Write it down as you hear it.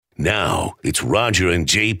Now, it's Roger and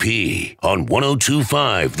JP on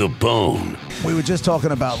 102.5 The Bone. We were just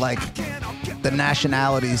talking about, like, the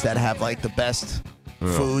nationalities that have, like, the best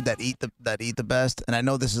food, that eat the best. And I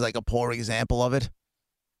know this is, like, a poor example of it.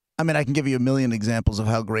 I mean, I can give you a million examples of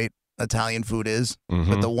how great Italian food is.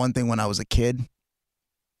 Mm-hmm. But the one thing when I was a kid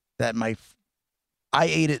that I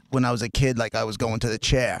ate it when I was a kid like I was going to the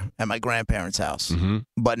chair at my grandparents' house. Mm-hmm.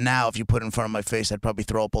 But now, if you put it in front of my face, I'd probably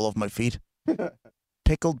throw up all over my feet.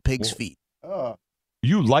 Pickled pig's feet.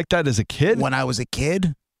 You liked that as a kid? When I was a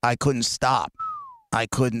kid, I couldn't stop.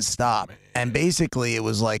 Man. And basically, it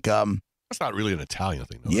was like, That's not really an Italian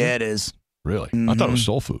thing, though. yeah, it is. Really? I thought it was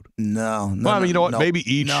soul food. No. Well, I mean, you know what? No, maybe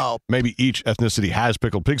each ethnicity has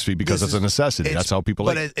pickled pig's feet because it's a necessity. That's how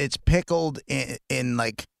people eat. But it's pickled in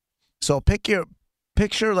like, so picture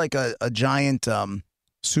like a giant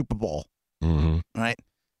Super Bowl, right?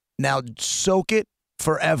 Now soak it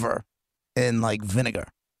forever in like vinegar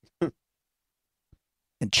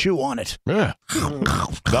and chew on it. Yeah.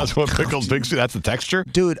 That's what pickled pig's feet. That's the texture?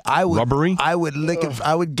 Dude, Rubbery? I would lick it.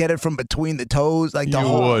 I would get it from between the toes, like the You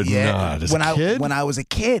whole. would not. As a kid? When I was a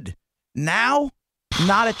kid, now,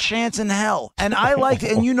 not a chance in hell. And I like,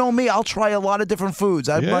 and you know me, I'll try a lot of different foods.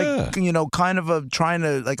 I'm like, kind of trying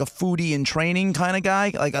to like a foodie in training kind of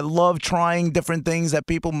guy. Like I love trying different things that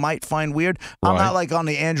people might find weird. I'm not like on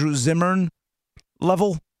the Andrew Zimmern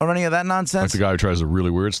level or any of that nonsense. Like the guy who tries the really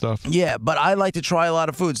weird stuff? Yeah, but I like to try a lot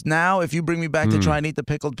of foods. Now, if you bring me back to try and eat the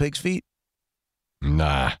pickled pig's feet.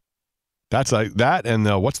 Nah. That's like that, and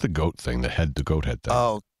what's the goat thing? The goat head thing.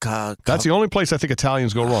 Oh, God. That's the only place I think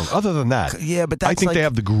Italians go wrong. Other than that, yeah, but that's I think like, they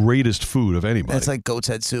have the greatest food of anybody. It's like goat's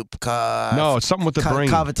head soup. No, it's something with the brain.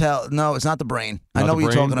 Cavatel. No, it's not the brain. Not I know the what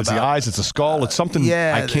you're brain. talking It's about. the eyes. It's a skull. It's something.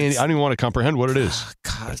 Yeah, I don't even want to comprehend what it is.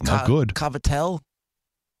 It's not good. Cavatel.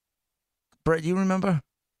 Brett, you remember?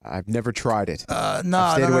 I've never tried it.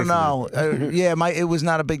 No. Yeah, it was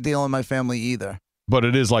not a big deal in my family either. But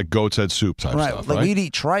it is like goat's head soup type stuff, Like right? we'd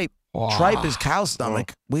eat tripe. Wow. Tripe is cow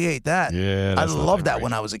stomach. We ate that. Yeah, I that's not loved that great.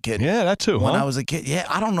 when I was a kid. Yeah, that too. When I was a kid, yeah,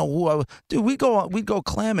 I don't know who I was. Dude, we'd go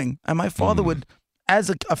clamming, and my father would, as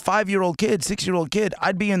a 5-year-old kid, 6-year-old kid,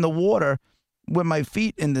 I'd be in the water with my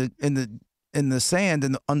feet in the sand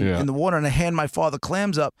in the water, and I hand my father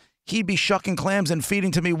clams up. He'd be shucking clams and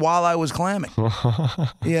feeding to me while I was clamming,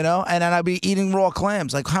 and then I'd be eating raw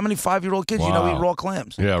clams. Like how many 5-year-old kids eat raw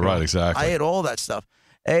clams? Yeah, right, exactly. I ate all that stuff.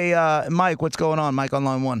 Hey, Mike, what's going on? Mike on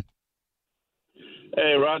line 1.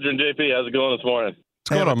 Hey, Roger and JP, how's it going this morning?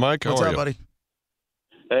 What's going on, Mike? How What's are up, you? buddy?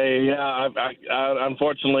 Hey, yeah, I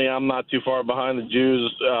unfortunately, I'm not too far behind the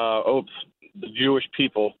Jews. The Jewish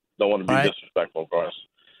people. Don't want to be disrespectful, of course.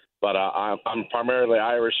 But I'm primarily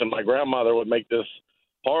Irish, and my grandmother would make this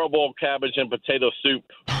horrible cabbage and potato soup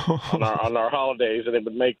on our holidays, and it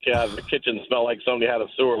would make the kitchen smell like somebody had a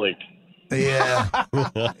sewer leak. Yeah.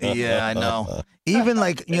 Yeah, I know. Even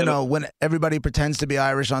like, when everybody pretends to be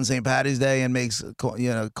Irish on St. Patty's Day and makes,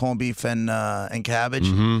 corned beef and cabbage,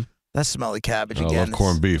 that's smelly cabbage again. I love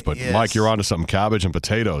corned beef, but Mike, you're onto something. Cabbage and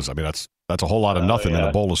potatoes. I mean, that's a whole lot of nothing in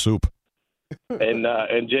a bowl of soup. And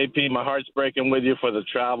JP, my heart's breaking with you for the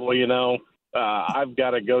travel, I've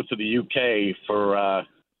got to go to the UK for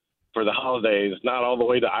the holidays, not all the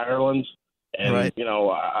way to Ireland. And, I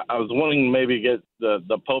was wanting to maybe get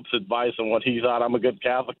the Pope's advice on what he thought. I'm a good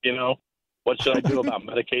Catholic, What should I do about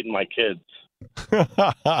medicating my kids?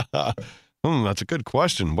 That's a good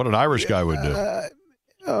question. What an Irish guy would do.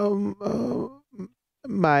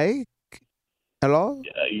 Mike? Hello?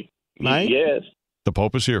 Mike? Yes. The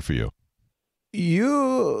Pope is here for you.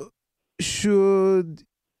 You should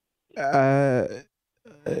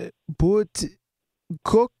put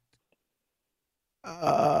cooked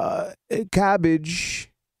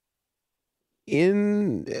cabbage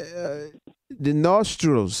in the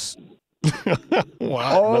nostrils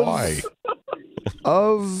Why?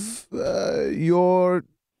 of your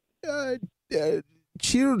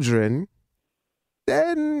children.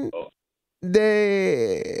 Then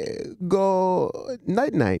they go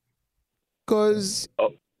night-night because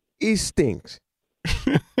he stinks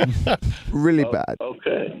really bad.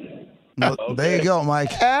 Okay. Well, there you go,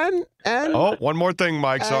 Mike. And one more thing,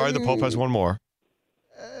 Mike. Sorry, the Pope has one more.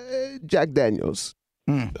 Jack Daniels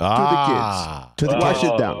to to the kids. Wash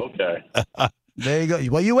it down. Okay. There you go.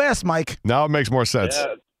 Well, you asked, Mike. Now it makes more sense.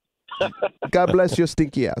 Yeah. God bless your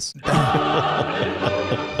stinky ass.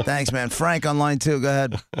 Thanks, man. Frank on line 2. Go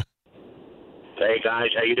ahead. Hey, guys.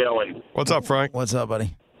 How you doing? What's up, Frank? What's up,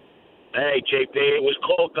 buddy? Hey, JP. It was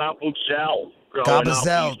called Gabuzel.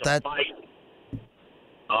 Gabuzel.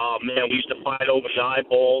 Oh, man, we used to fight over the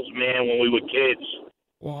eyeballs, man, when we were kids.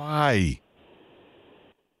 Why?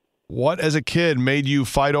 What, as a kid, made you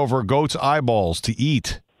fight over goat's eyeballs to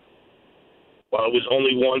eat? Well, it was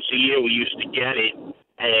only once a year we used to get it,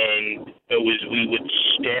 and we would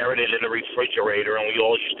stare at it in the refrigerator, and we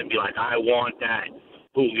all used to be like, I want that.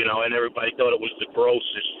 And everybody thought it was the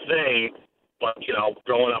grossest thing. But,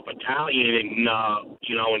 growing up Italian in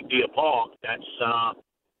Deer Park, that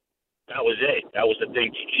was it. That was the thing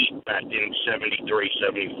to eat back in 73,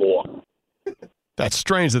 74. That's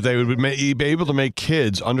strange that they would be able to make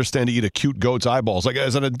kids understand to eat a cute goat's eyeballs. Like,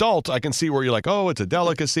 as an adult, I can see where you're like, oh, it's a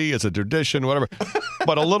delicacy, it's a tradition, whatever.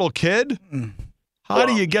 But a little kid? How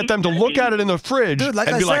do you get them to look at it in the fridge Dude, like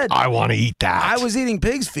and be said, like, I want to eat that? I was eating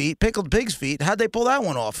pig's feet, pickled pig's feet. How'd they pull that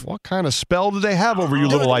one off? What kind of spell did they have over you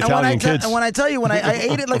little Italian kids? And when I tell you, when I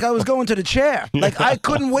ate it like I was going to the chair. Like, I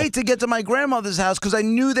couldn't wait to get to my grandmother's house because I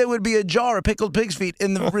knew there would be a jar of pickled pig's feet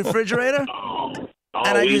in the refrigerator.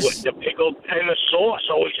 And the pickled and the sauce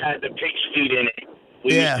always had the pig's feet in it.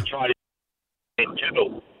 We used to try to it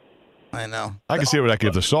too. I know. I can see where that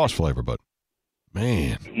gives the sauce flavor, but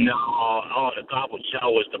man. No, the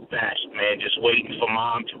gobble-shell was the best, man. Just waiting for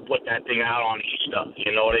Mom to put that thing out on Easter.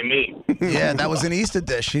 You know what I mean? Yeah, that was an Easter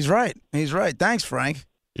dish. He's right. Thanks, Frank.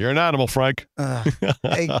 You're an animal, Frank.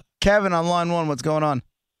 Hey, Kevin on line 1. What's going on?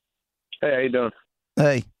 Hey, how you doing?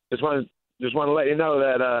 Hey. Just want to let you know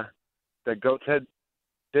that the goat's head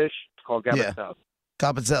dish is called gabbatel.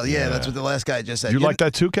 Gabbatel, yeah, that's what the last guy just said. You like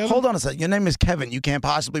that too, Kevin? Hold on a second. Your name is Kevin. You can't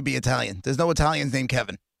possibly be Italian. There's no Italians named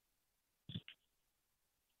Kevin.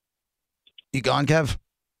 You gone, Kev?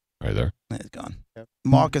 Right there. He's gone. Yep.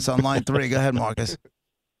 Marcus on line 3. Go ahead, Marcus.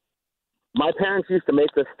 My parents used to make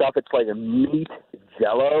this stuff. It's like a meat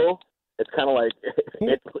Jello. It's kind of like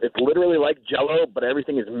it's literally like Jello, but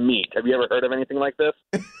everything is meat. Have you ever heard of anything like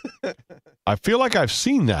this? I feel like I've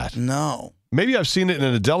seen that. No. Maybe I've seen it in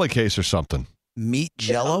a delicacy or something. Meat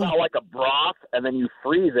Jello? It's like a broth, and then you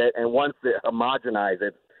freeze it, and once it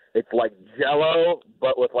homogenizes, it's like Jello,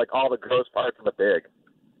 but with like all the gross parts of the pig.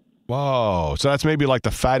 Whoa. So that's maybe like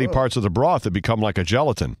the fatty parts of the broth that become like a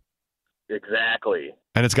gelatin. Exactly.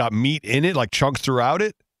 And it's got meat in it, like chunks throughout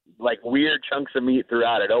it? Like weird chunks of meat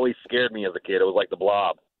throughout. It always scared me as a kid. It was like the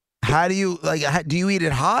blob. How do you, do you eat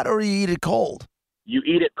it hot or you eat it cold? You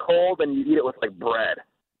eat it cold and you eat it with like bread.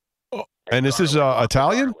 Oh. And this is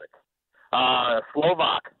Italian?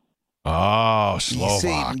 Slovak. Oh,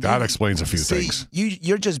 Slovak. That explains a few things.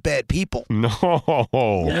 You're just bad people. No.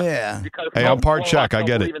 Yeah. Hey, I'm part Czech. I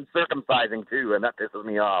get it. Even circumcising too, and that pisses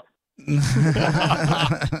me off.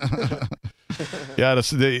 Yeah,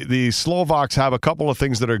 the Slovaks have a couple of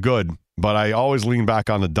things that are good, but I always lean back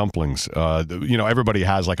on the dumplings. Everybody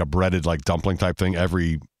has like a breaded like dumpling type thing.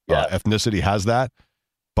 Every ethnicity has that.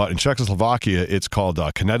 But in Czechoslovakia, it's called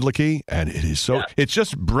knedlíky, and it is it's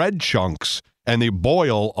just bread chunks, and they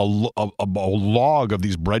boil a log of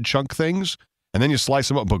these bread chunk things, and then you slice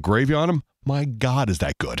them up and put gravy on them. My God, is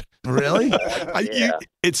that good? Really?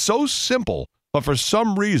 It's so simple, but for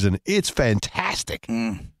some reason, it's fantastic.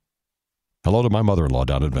 Hello to my mother-in-law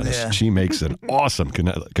down in Venice. Yeah. She makes an awesome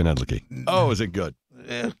knedlíky. Oh, is it good?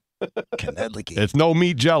 Yeah. Knedlíky. It's no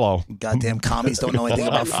meat Jello. Goddamn commies don't know anything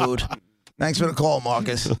about food. Thanks for the call,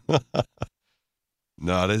 Marcus.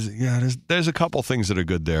 No, there's a couple things that are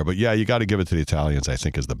good there, but yeah, you got to give it to the Italians. I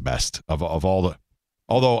think is the best of all the.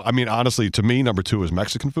 Although, I mean, honestly, to me, number 2 is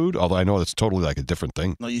Mexican food. Although I know that's totally like a different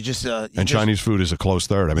thing. No, Chinese food is a close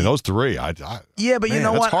third. I mean, those three. Yeah, but you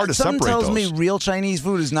know what? Hard to Something separate tells me real Chinese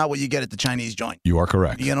food is not what you get at the Chinese joint. You are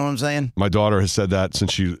correct. You know what I'm saying? My daughter has said that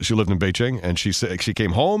since she lived in Beijing, and she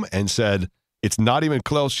came home and said it's not even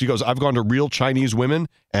close. She goes, I've gone to real Chinese women,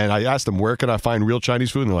 and I asked them, where can I find real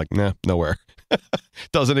Chinese food? And they're like, nah, nowhere.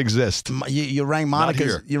 Doesn't exist. You rang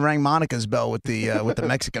Monica's bell with the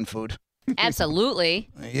Mexican food. Absolutely.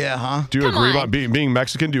 Yeah, huh? Do you agree about being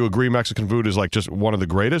Mexican? Do you agree Mexican food is like just one of the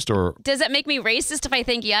greatest, or does that make me racist if I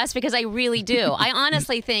think yes? Because I really do. I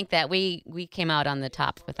honestly think that we came out on the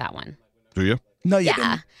top with that one. Do you? No, you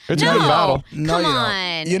didn't. It's a good battle. No, come you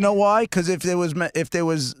on. Don't. You know why? Because if there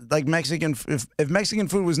was like Mexican, if Mexican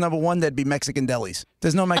food was number 1, there'd be Mexican delis.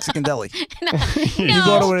 There's no Mexican deli. No. You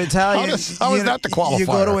go to an Italian. How is that the qualifier? You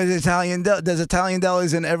go to an Italian. There's Italian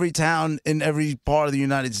delis in every town in every part of the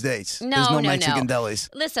United States. There's no Mexican delis.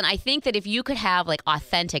 Listen, I think that if you could have like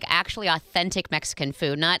actually authentic Mexican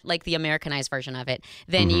food, not like the Americanized version of it,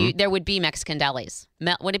 then there would be Mexican delis.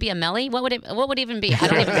 Would it be a meli? What would it even be? I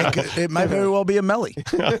don't even know. It might very well be a meli.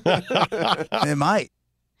 It might.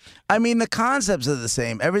 I mean, the concepts are the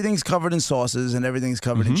same. Everything's covered in sauces and everything's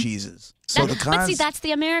covered in cheeses. So but see, that's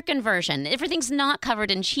the American version. Everything's not covered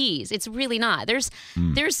in cheese. It's really not.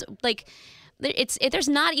 There's like there's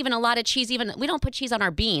not even a lot of cheese. Even we don't put cheese on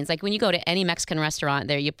our beans. Like when you go to any Mexican restaurant,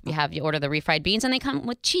 there you order the refried beans and they come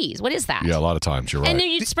with cheese. What is that? Yeah, a lot of times you're right. And then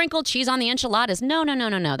you sprinkle cheese on the enchiladas. No.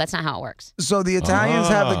 That's not how it works. So the Italians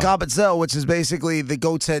have the gabazzel, which is basically the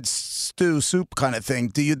goat's head stew soup kind of thing.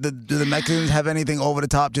 Do the Mexicans have anything over the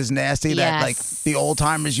top, just nasty that like the old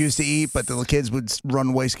timers used to eat, but the kids would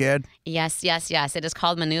run way scared? Yes. It is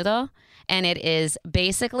called Menudo. And it is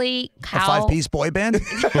basically a 5-piece boy band of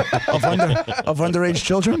underage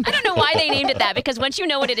children. I don't know why they named it that, because once you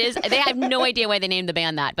know what it is, they have no idea why they named the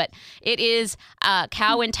band that. But it is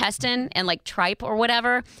cow intestine and like tripe or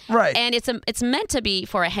whatever. Right. And it's meant to be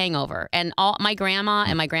for a hangover. And my grandma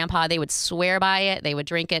and my grandpa, they would swear by it. They would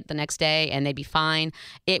drink it the next day and they'd be fine.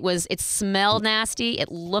 It smelled nasty. It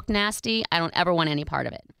looked nasty. I don't ever want any part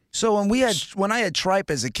of it. So when I had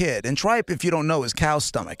tripe as a kid, and tripe, if you don't know, is cow's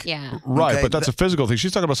stomach. Yeah. Right, Okay, but that's a physical thing.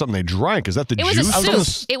 She's talking about something they drank. Is that the juice? It was a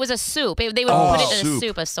soup. It was a soup. They would put it in a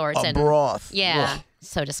soup of sorts. A broth. Yeah. Ugh.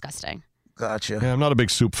 So disgusting. Gotcha. Yeah, I'm not a big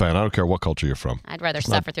soup fan. I don't care what culture you're from. I'd rather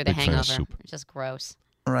suffer through the hangover. It's just gross.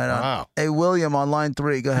 Right on. Wow. Hey, William on line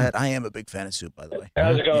 3. Go ahead. I am a big fan of soup, by the way.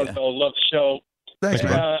 How's it going, Phil? Love the show. Thanks,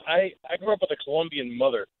 man. I grew up with a Colombian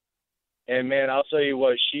mother. And, man, I'll tell you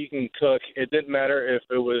what, she can cook. It didn't matter if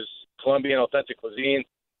it was Colombian authentic cuisine,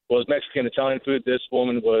 was Mexican, Italian food. This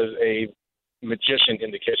woman was a magician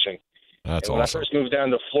in the kitchen. That's and when awesome. I first moved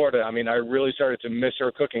down to Florida, I mean, I really started to miss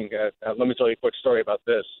her cooking. Let me tell you a quick story about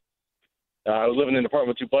this. I was living in an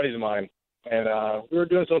apartment with 2 buddies of mine, and we were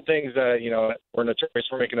doing some things that, were notorious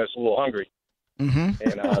for making us a little hungry. Mm-hmm.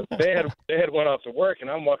 And they had went off to work, and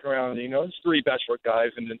I'm walking around, there's 3 bachelor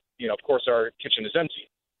guys, and then, of course, our kitchen is empty.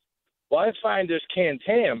 Well, I find this canned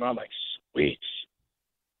ham, and I'm like, sweet.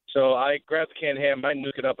 So I grabbed the canned ham, I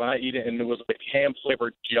nuke it up, and I eat it, and it was like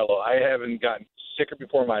ham-flavored Jello. I haven't gotten sicker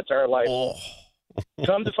before in my entire life. Oh.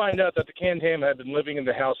 Come to find out that the canned ham had been living in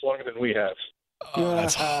the house longer than we have. Oh,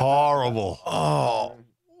 that's horrible. Oh.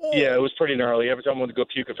 Yeah, it was pretty gnarly. Every time I wanted to go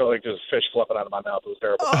puke, it felt like there was a fish flopping out of my mouth. It was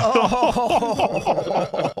terrible.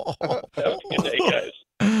 That was a good day, guys.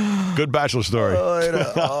 Good bachelor story.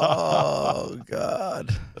 Oh, God.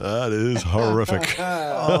 That is horrific.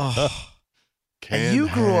 And you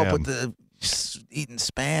grew up with eating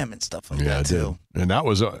Spam and stuff like that, too. And that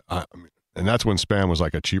was, and that's when Spam was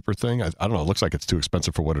like a cheaper thing. I don't know. It looks like it's too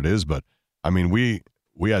expensive for what it is, but I mean, we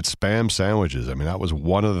had Spam sandwiches. I mean, that was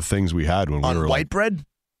one of the things we had when we were white bread?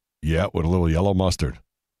 Yeah, with a little yellow mustard.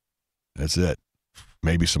 That's it.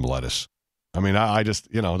 Maybe some lettuce. I mean, I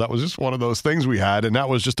just, that was just one of those things we had, and that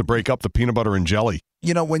was just to break up the peanut butter and jelly.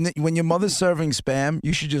 When your mother's serving Spam,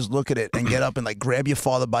 you should just look at it and get up and grab your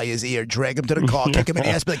father by his ear, drag him to the car, kick him in the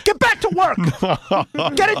ass, be like, get back to work!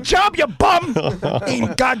 Get a job, you bum!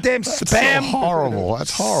 Eating goddamn Spam! That's horrible.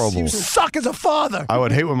 That's horrible. You suck as a father! I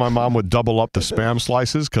would hate when my mom would double up the Spam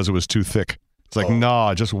slices because it was too thick. It's like,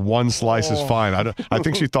 nah, just one slice is fine. I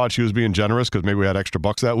think she thought she was being generous because maybe we had extra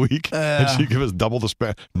bucks that week. And she'd give us double the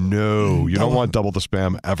Spam. No, you don't want double the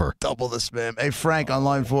Spam ever. Double the Spam. Hey, Frank, on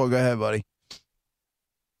line 4. Go ahead, buddy.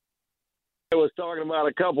 I was talking about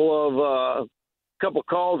a couple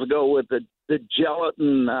calls ago with the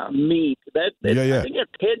gelatin meat. Yeah. I think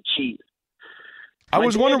it's head cheese. I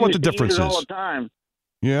was wondering what the difference is. All the time.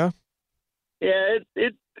 Yeah. Yeah,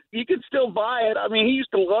 it you can still buy it. I mean, he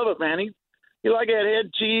used to love it, man. He liked that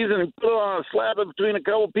head cheese, and he put it on a slab in between a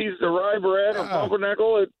couple pieces of rye bread and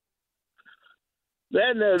pumpernickel.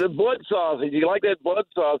 Then the blood sausage. You like that blood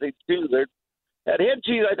sausage too? That head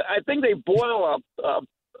cheese. I think they boil a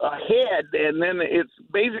head, and then it's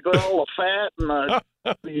basically all the fat and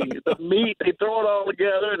the meat. They throw it all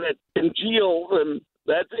together, and it congeals, and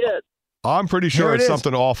that's it. I'm pretty sure it's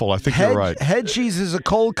something awful. I think you're right. Head cheese is a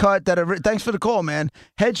cold cut that. Thanks for the call, man.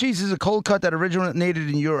 Head cheese is a cold cut that originated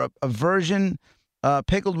in Europe. A version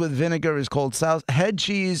pickled with vinegar is called South. Head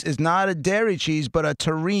cheese is not a dairy cheese, but a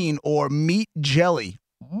terrine or meat jelly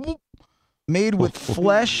made with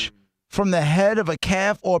flesh from the head of a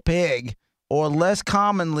calf or pig, or less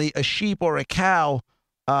commonly a sheep or a cow,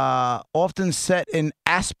 often set in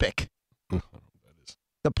aspic.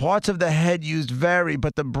 The parts of the head used vary,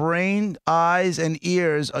 but the brain, eyes, and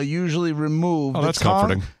ears are usually removed. Oh, that's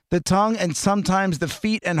comforting. The tongue and sometimes the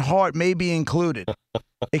feet and heart may be included.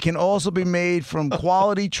 It can also be made from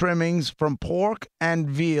quality trimmings from pork and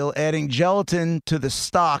veal, adding gelatin to the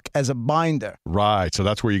stock as a binder. Right, so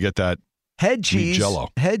that's where you get that head cheese. Jello.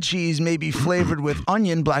 Head cheese may be flavored with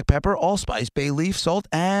onion, black pepper, allspice, bay leaf, salt,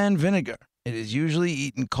 and vinegar. It is usually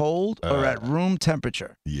eaten cold or at room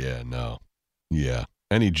temperature. Yeah, no. Yeah.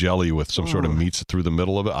 Any jelly with some sort of meats through the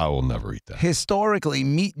middle of it, I will never eat that. Historically,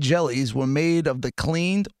 meat jellies were made of the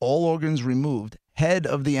cleaned, all organs removed, head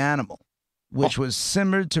of the animal. which was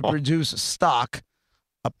simmered to produce stock,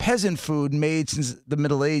 a peasant food made since the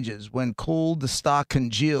Middle Ages. When cooled, the stock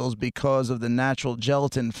congeals because of the natural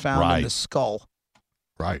gelatin found in the skull.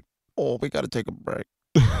 Right. Oh, we got to take a break.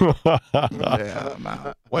 Yeah, I'm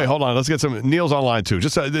out. Wait, hold on. Let's get some. Neil's online too.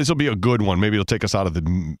 Just this will be a good one. Maybe it'll take us out of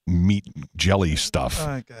the meat jelly stuff.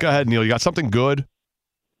 Okay. Go ahead, Neil. You got something good?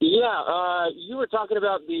 Yeah, you were talking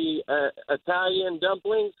about the Italian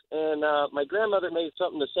dumplings, and my grandmother made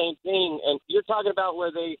something the same thing. And you're talking about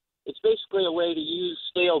where it's basically a way to use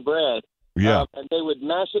stale bread. Yeah. And they would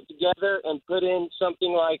mash it together and put in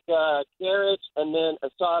something like carrots and then a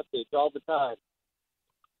sausage all the time.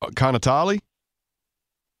 Cannatale?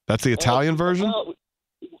 That's the Italian version? Well,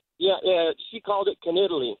 yeah, she called it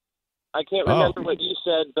canidali. I can't remember what you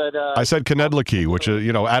said, but... I said canedliki, which,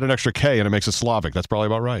 add an extra K and it makes it Slavic. That's probably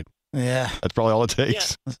about right. Yeah. That's probably all it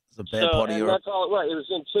takes. Yeah. It's a bad part of Europe. That's all it was. It was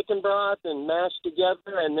in chicken broth and mashed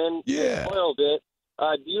together and then boiled it.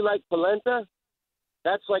 Do you like polenta?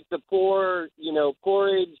 That's like the porridge,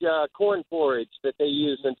 corn porridge that they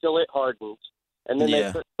use until it hardens. And then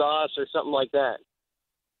they put sauce or something like that.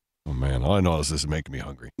 Oh, man. All I know is this is making me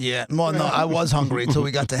hungry. Yeah. Well, no, I was hungry until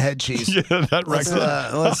we got to head cheese. Yeah, that wrecked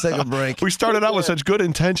it. Let's take a break. We started out with such good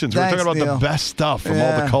intentions. We were talking about Neil. the best stuff from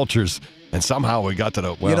all the cultures. And somehow we got to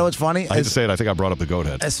the, you know what's funny? I hate to say it, I think I brought up the goat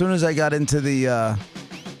head. As soon as I got into the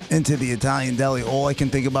Italian deli, all I can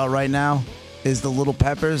think about right now is the little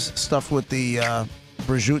peppers stuffed with the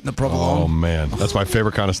prosciutto and the provolone. Oh, man. That's my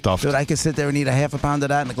favorite kind of stuff. Dude, I could sit there and eat a half a pound of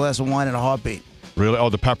that and a glass of wine in a heartbeat. Really? Oh,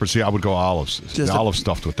 the peppers. See, I would go olives. The olive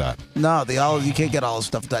stuffed with that. No, the olive, you can't get olive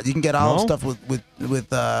stuff with that. You can get olive stuff with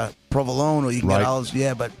provolone, or you can get olives.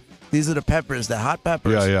 Yeah, but these are the peppers, the hot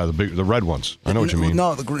peppers. Yeah, the red ones. I know what you mean.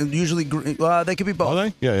 No, usually green. They could be both. Are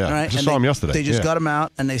they? Yeah. All right? Just saw them yesterday. They just got them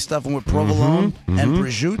out and they stuff them with provolone and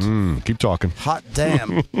prosciutto. Keep talking. Hot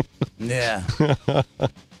damn. Yeah.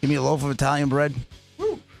 Give me a loaf of Italian bread.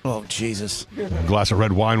 Oh, Jesus. A glass of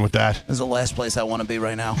red wine with that. This is the last place I want to be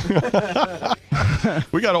right now.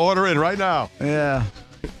 We got to order in right now. Yeah.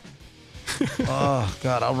 Oh,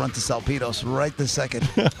 God, I'll run to Salpitos right this second.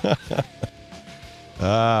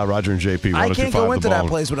 Roger and JP. I can't go into that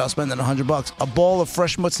place without spending $100. A bowl of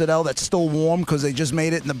fresh mozzarella that's still warm because they just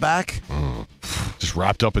made it in the back. Just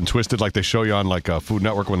wrapped up and twisted like they show you on like Food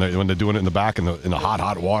Network when they're doing it in the back in the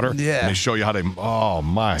hot water. Yeah. And they show you how they. Oh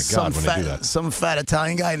my God! When they do that. Some fat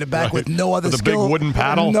Italian guy in the back with no other with skill. a big wooden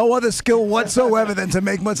paddle. No other skill whatsoever than to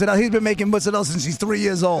make mozzarella. He's been making mozzarella since he's 3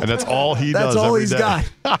 years old. And that's all he does. That's all every he's day.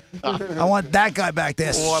 got. I want that guy back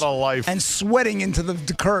there. What a life. And sweating into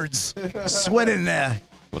the curds. Sweating there.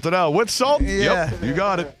 What's it out? With salt? Yeah. Yep, you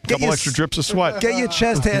got it. Get Couple your- extra drips of sweat. Get your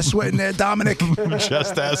chest hair sweating there, Dominic.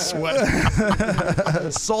 Chest ass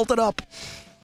sweat. Salt it up.